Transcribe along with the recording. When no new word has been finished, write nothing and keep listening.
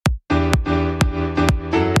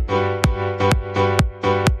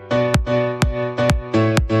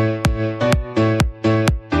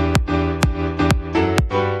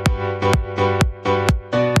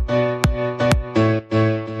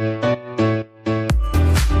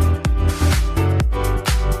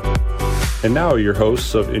And now your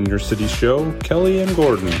hosts of In Your City Show, Kelly and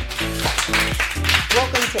Gordon.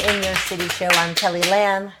 Welcome to In Your City Show. I'm Kelly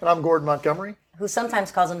Lamb. And I'm Gordon Montgomery. Who sometimes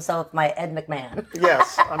calls himself my Ed McMahon.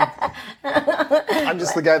 Yes, I'm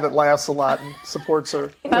just the guy that laughs a lot and supports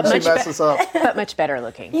her when she messes up. But much better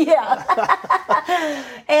looking. Yeah.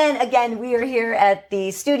 And again, we are here at the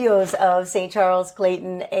studios of St. Charles,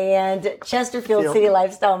 Clayton, and Chesterfield City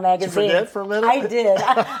Lifestyle Magazine. Did you forget for a minute? I did.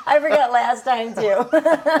 I forgot last time too.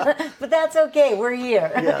 But that's okay. We're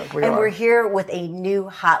here. Yeah, we and are. we're here with a new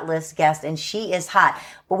hot list guest, and she is hot.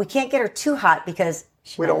 But we can't get her too hot because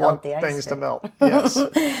we don't want things to melt. Yes.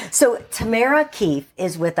 So Tamara Keefe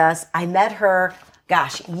is with us. I met her,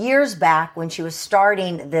 years back when she was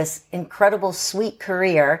starting this incredible, sweet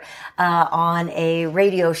career on a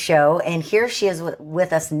radio show. And here she is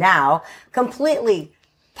with us now, completely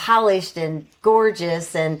polished and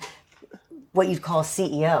gorgeous and what you'd call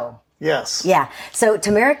CEO. Yes. Yeah. So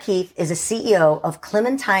Tamara Keefe is a CEO of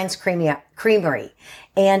Clementines Creamery.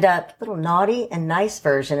 And a little naughty and nice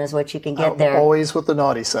version is what you can get there. Always with the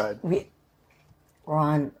naughty side. We're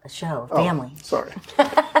on a show, family. Sorry.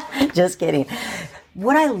 Just kidding.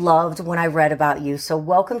 What I loved when I read about you, so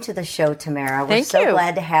welcome to the show, Tamara. We're Thank you.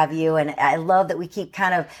 Glad to have you. And I love that we keep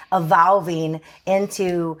kind of evolving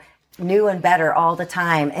into new and better all the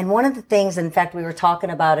time. And one of the things, in fact, we were talking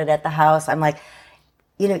about it at the house. I'm like,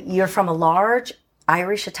 you're from a large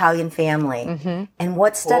Irish-Italian family. Mm-hmm. And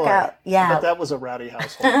what stuck out? Yeah. But that was a rowdy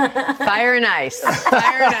household. Fire and ice.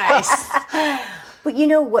 Fire and ice. But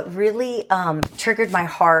what really triggered my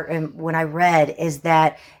heart and when I read is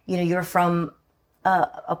that, you're from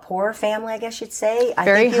a poor family, I guess you'd say.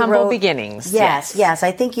 Very humble beginnings. Yes.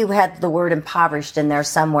 I think you had the word impoverished in there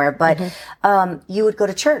somewhere. But you would go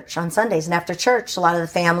to church on Sundays. And after church, a lot of the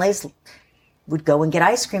families would go and get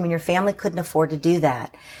ice cream, and your family couldn't afford to do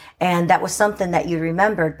that. And that was something that you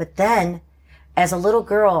remembered. But then, as a little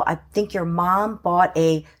girl, I think your mom bought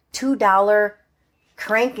a $2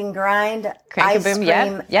 crank and grind ice cream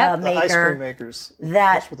maker. Ice cream makers.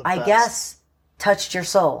 That I guess touched your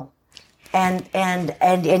soul. And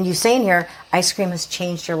you saying here, ice cream has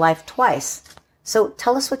changed your life twice. So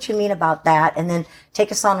tell us what you mean about that, and then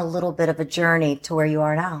take us on a little bit of a journey to where you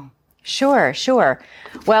are now. Sure.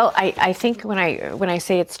 Well, I think when I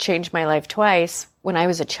say it's changed my life twice, when I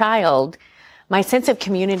was a child, my sense of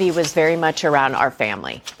community was very much around our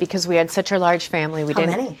family because we had such a large family. How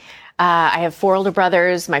many? I have 4 older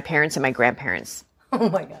brothers, my parents and my grandparents. Oh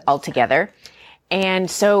my God. All together.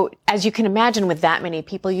 And so, as you can imagine, with that many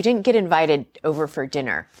people, you didn't get invited over for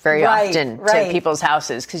dinner very often to people's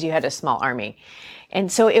houses because you had a small army.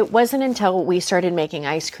 And so it wasn't until we started making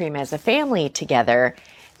ice cream as a family together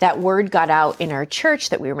that word got out in our church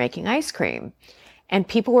that we were making ice cream. And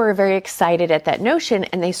people were very excited at that notion,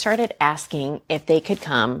 and they started asking if they could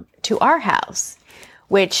come to our house,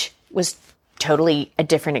 which was totally a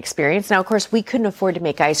different experience. Now, of course, we couldn't afford to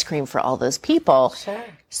make ice cream for all those people. Sure.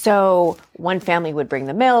 So one family would bring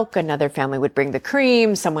the milk, another family would bring the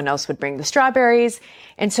cream, someone else would bring the strawberries.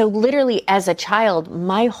 And so literally as a child,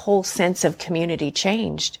 my whole sense of community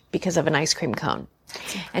changed because of an ice cream cone.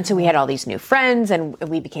 And so we had all these new friends, and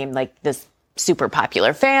we became like this super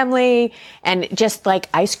popular family. And just like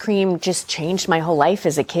ice cream just changed my whole life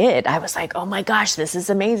as a kid. I was like, oh my gosh, this is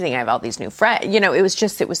amazing. I have all these new friends.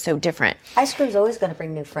 It was so different. Ice cream's always going to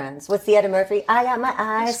bring new friends. What's the Eddie Murphy? I got my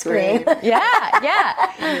ice cream.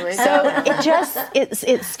 Yeah. So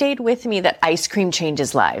it stayed with me that ice cream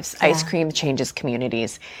changes lives. Yeah. Ice cream changes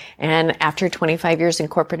communities. And after 25 years in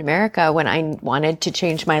corporate America, when I wanted to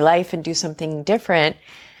change my life and do something different,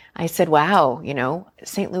 I said, wow,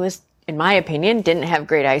 St. Louis, in my opinion, didn't have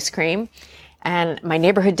great ice cream. And my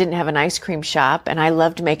neighborhood didn't have an ice cream shop. And I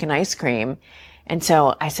loved making ice cream. And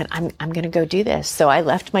so I said, I'm going to go do this. So I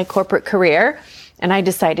left my corporate career and I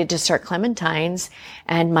decided to start Clementines.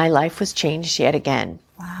 And my life was changed yet again.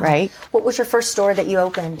 Wow. Right? What was your first store that you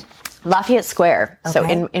opened? Lafayette Square. Okay. So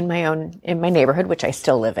in my neighborhood, which I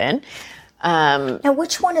still live in. Now,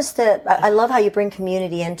 which one is I love how you bring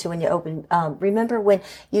community into when you open. Remember when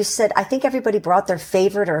you said, I think everybody brought their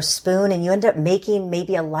favorite or a spoon and you ended up making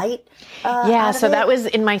maybe a light? So that was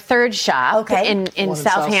in my third shop in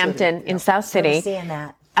Southampton, in South City. I'm seeing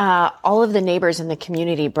that. All of the neighbors in the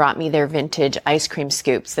community brought me their vintage ice cream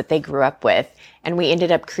scoops that they grew up with. And we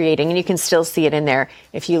ended up creating, and you can still see it in there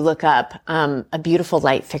if you look up, a beautiful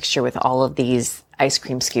light fixture with all of these ice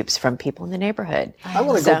cream scoops from people in the neighborhood. I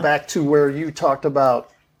want to go back to where you talked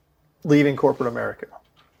about leaving corporate America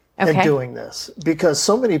and doing this, because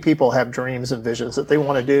so many people have dreams and visions that they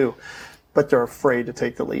want to do, but they're afraid to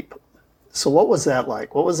take the leap. So what was that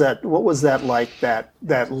like? What was that like,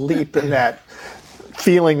 that leap and that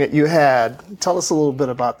feeling that you had. Tell us a little bit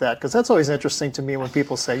about that, because that's always interesting to me when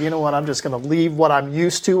people say, you know what, I'm just going to leave what I'm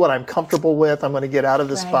used to, what I'm comfortable with. I'm going to get out of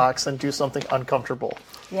this box and do something uncomfortable.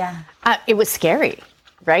 Yeah. It was scary,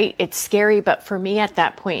 right? It's scary, but for me at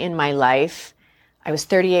that point in my life, I was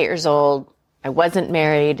 38 years old. I wasn't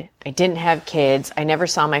married. I didn't have kids. I never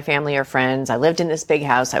saw my family or friends. I lived in this big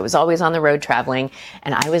house. I was always on the road traveling,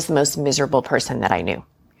 and I was the most miserable person that I knew.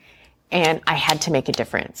 And I had to make a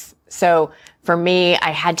difference. So for me,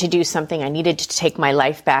 I had to do something. I needed to take my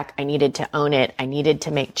life back. I needed to own it. I needed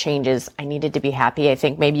to make changes. I needed to be happy. I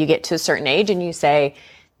think maybe you get to a certain age and you say,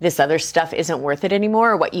 this other stuff isn't worth it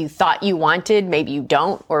anymore, or what you thought you wanted, maybe you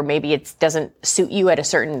don't, or maybe it doesn't suit you at a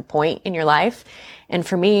certain point in your life. And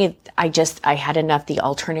for me, I had enough. The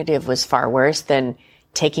alternative was far worse than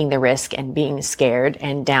taking the risk and being scared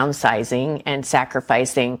and downsizing and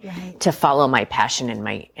sacrificing to follow my passion and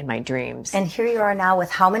my dreams. And here you are now with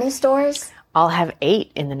how many stores? I'll have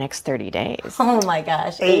 8 in the next 30 days. Oh my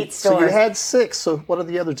gosh, 8 stores. So you had 6. So what are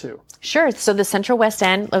the other 2? Sure. So the Central West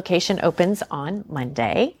End location opens on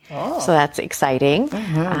Monday. Oh. So that's exciting.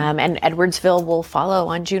 Mm-hmm. And Edwardsville will follow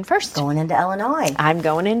on June 1st. Going into Illinois. I'm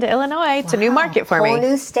going into Illinois. It's a new market for me. Whole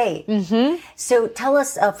new state. Mm-hmm. So tell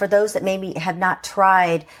us, for those that maybe have not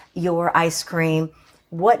tried your ice cream,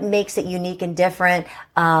 what makes it unique and different?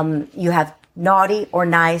 You have naughty or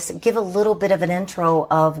nice. Give a little bit of an intro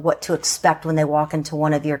of what to expect when they walk into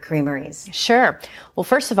one of your creameries. Sure. Well,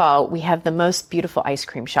 first of all, we have the most beautiful ice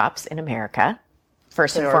cream shops in America.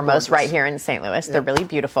 First and foremost, right here in St. Louis. They're really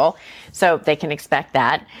beautiful. So they can expect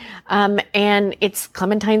that. And it's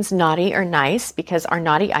Clementines naughty or nice because our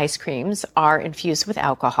naughty ice creams are infused with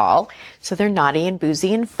alcohol. So they're naughty and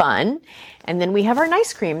boozy and fun. And then we have our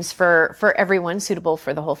nice creams for everyone, suitable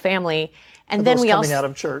for the whole family. And then we also coming out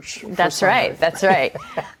of church. That's right. That's right.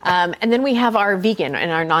 And then we have our vegan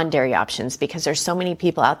and our non-dairy options because there's so many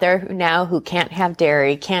people out there who can't have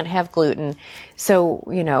dairy, can't have gluten. So,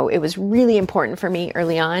 it was really important for me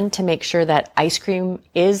early on to make sure that ice cream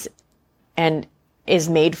is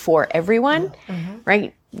made for everyone,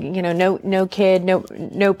 right? No kid,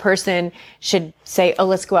 no person should say, oh,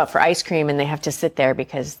 let's go out for ice cream. And they have to sit there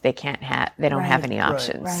because they don't have any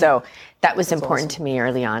options. Right. So that was important to me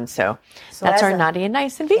early on. So that's our naughty and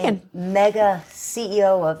nice and vegan. Mega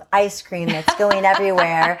CEO of ice cream that's going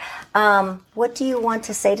everywhere. What do you want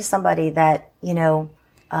to say to somebody that,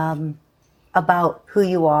 about who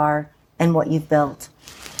you are and what you've built?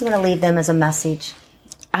 You want to leave them as a message?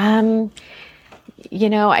 I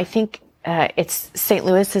think St.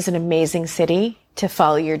 Louis is an amazing city to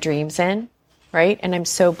follow your dreams in, right? And I'm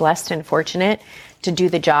so blessed and fortunate to do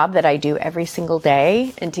the job that I do every single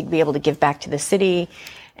day and to be able to give back to the city.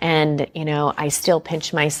 And, I still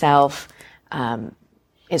pinch myself.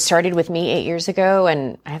 It started with me 8 years ago,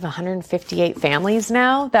 and I have 158 families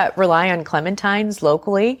now that rely on Clementines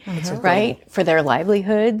locally, right, for their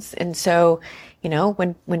livelihoods. And so,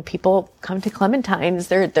 when people come to Clementines,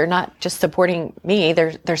 they're not just supporting me;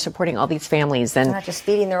 they're supporting all these families, and they're not just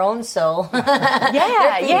feeding their own soul. Right?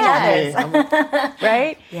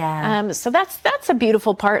 Yeah. So that's a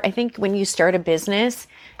beautiful part. I think when you start a business,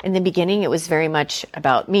 in the beginning, it was very much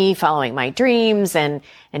about me following my dreams and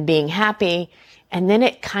being happy. And then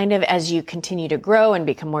it kind of, as you continue to grow and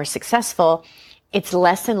become more successful, it's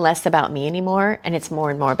less and less about me anymore, and it's more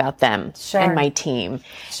and more about them and my team.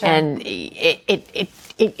 Sure. And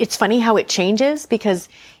it's funny how it changes because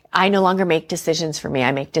I no longer make decisions for me.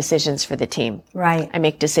 I make decisions for the team. Right. I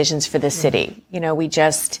make decisions for the city. We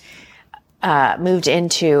just moved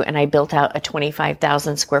into and I built out a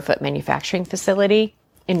 25,000 square foot manufacturing facility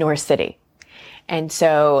in North City. And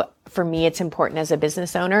so for me, it's important as a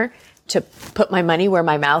business owner to put my money where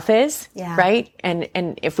my mouth is, right? And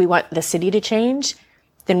if we want the city to change,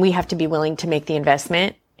 then we have to be willing to make the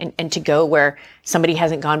investment and to go where somebody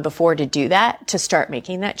hasn't gone before to do that, to start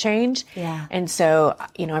making that change. Yeah. And so,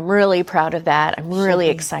 I'm really proud of that. I'm really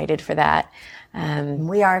excited for that.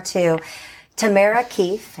 We are too. Tamara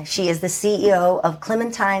Keefe, she is the CEO of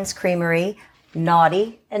Clementines Creamery,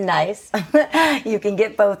 naughty and nice. You can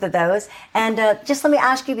get both of those. And just let me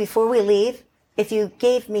ask you before we leave, if you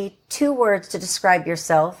gave me 2 words to describe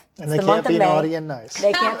yourself, and they can't be naughty and nice.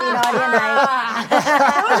 They can't be naughty and nice. Those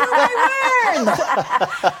are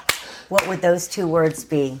my words. What would those 2 words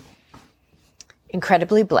be?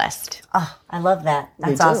 Incredibly blessed. Oh, I love that.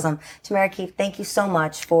 That's awesome. Tamara Keefe, thank you so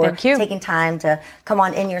much for taking time to come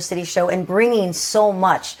on In Your City show and bringing so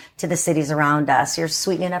much to the cities around us. You're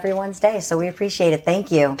sweetening everyone's day, so we appreciate it.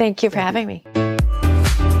 Thank you. Thank you for having me.